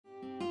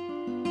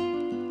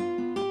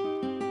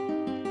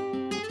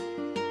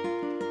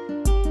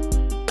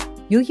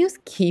You'll use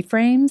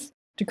keyframes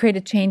to create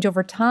a change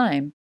over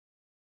time.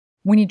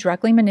 When you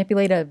directly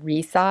manipulate a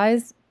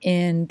resize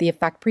in the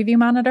effect preview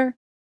monitor,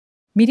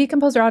 Media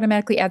Composer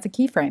automatically adds a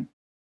keyframe.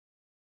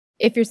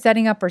 If you're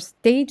setting up or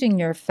staging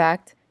your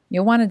effect,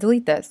 you'll want to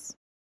delete this.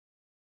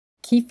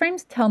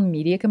 Keyframes tell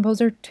Media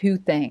Composer two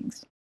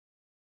things: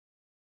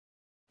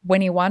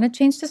 when you want to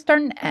change to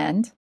start and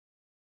end,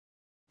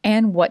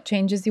 and what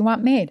changes you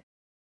want made.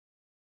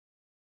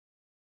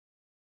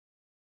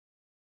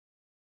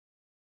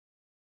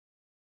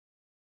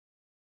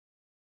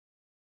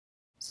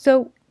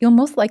 So you'll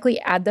most likely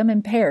add them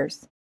in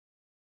pairs.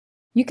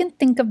 You can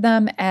think of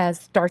them as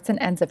starts and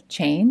ends of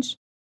change,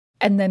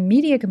 and the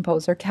Media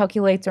Composer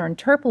calculates or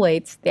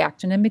interpolates the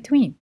action in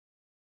between.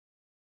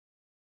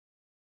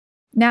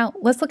 Now,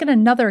 let's look at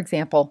another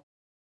example.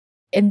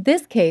 In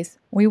this case,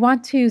 we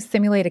want to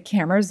simulate a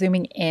camera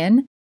zooming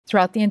in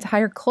throughout the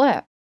entire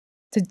clip.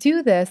 To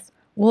do this,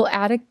 we'll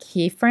add a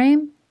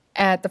keyframe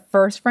at the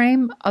first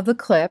frame of the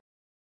clip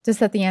to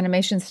set the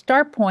animation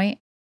start point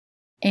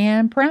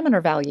and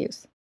parameter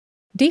values,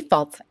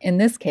 defaults in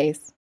this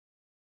case.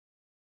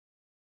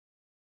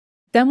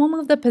 Then we'll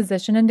move the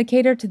position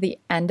indicator to the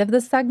end of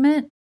the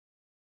segment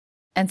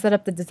and set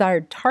up the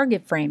desired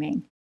target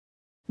framing.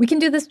 We can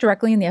do this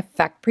directly in the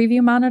effect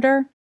preview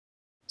monitor,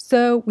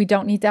 so we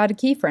don't need to add a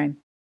keyframe.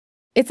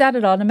 It's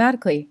added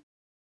automatically.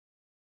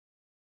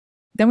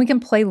 Then we can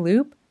play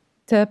loop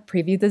to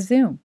preview the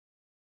zoom.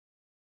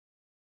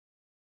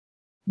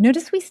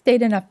 Notice we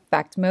stayed in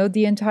effect mode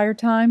the entire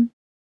time.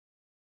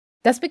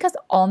 That's because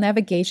all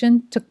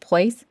navigation took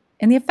place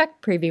in the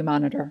effect preview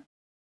monitor.